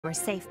We're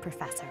safe,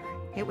 Professor.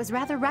 It was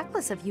rather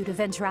reckless of you to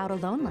venture out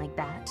alone like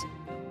that.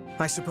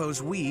 I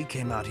suppose we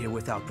came out here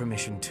without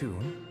permission too.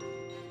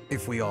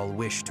 If we all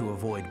wish to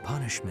avoid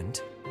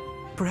punishment,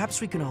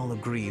 perhaps we can all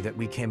agree that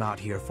we came out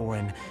here for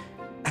an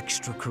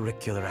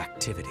extracurricular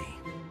activity.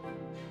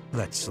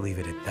 Let's leave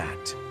it at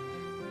that.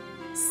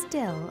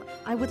 Still,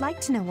 I would like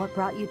to know what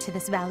brought you to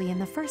this valley in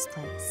the first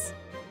place.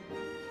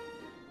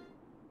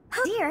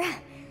 Oh dear,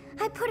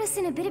 I put us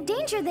in a bit of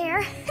danger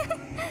there.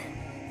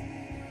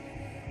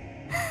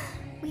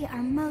 We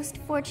are most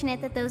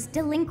fortunate that those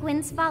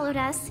delinquents followed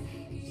us.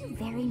 You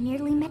very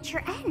nearly met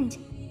your end.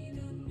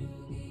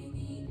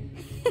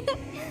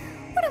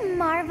 What a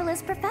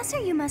marvelous professor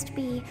you must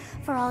be,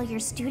 for all your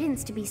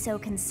students to be so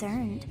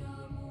concerned.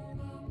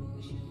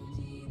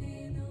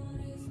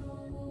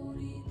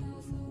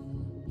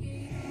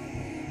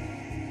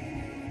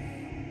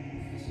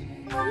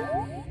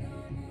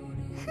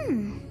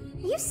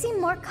 You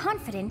seem more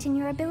confident in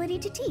your ability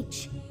to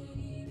teach.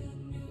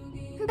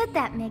 But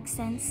that makes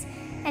sense,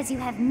 as you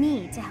have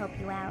me to help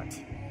you out.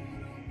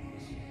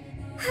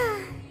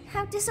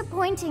 How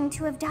disappointing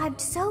to have dived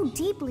so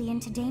deeply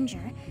into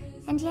danger,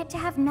 and yet to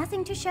have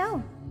nothing to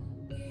show.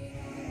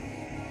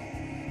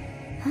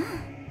 Huh?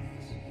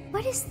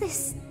 What is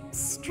this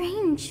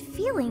strange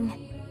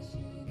feeling?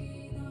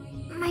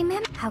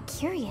 How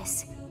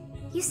curious.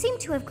 You seem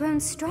to have grown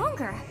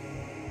stronger.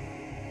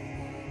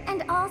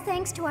 And all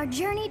thanks to our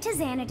journey to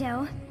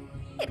Xanadu.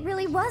 It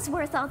really was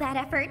worth all that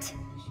effort.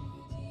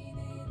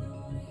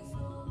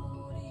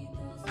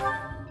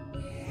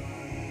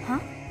 Huh?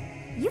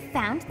 You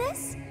found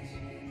this?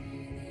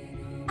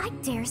 I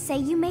dare say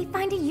you may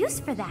find a use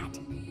for that.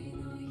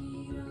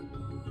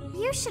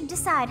 You should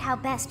decide how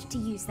best to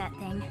use that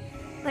thing.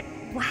 But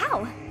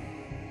wow,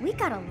 we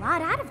got a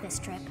lot out of this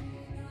trip.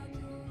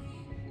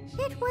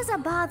 It was a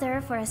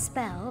bother for a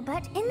spell,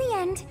 but in the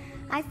end,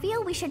 I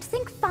feel we should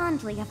think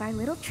fondly of our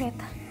little trip.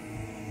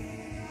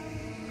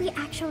 We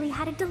actually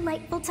had a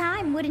delightful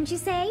time, wouldn't you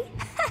say?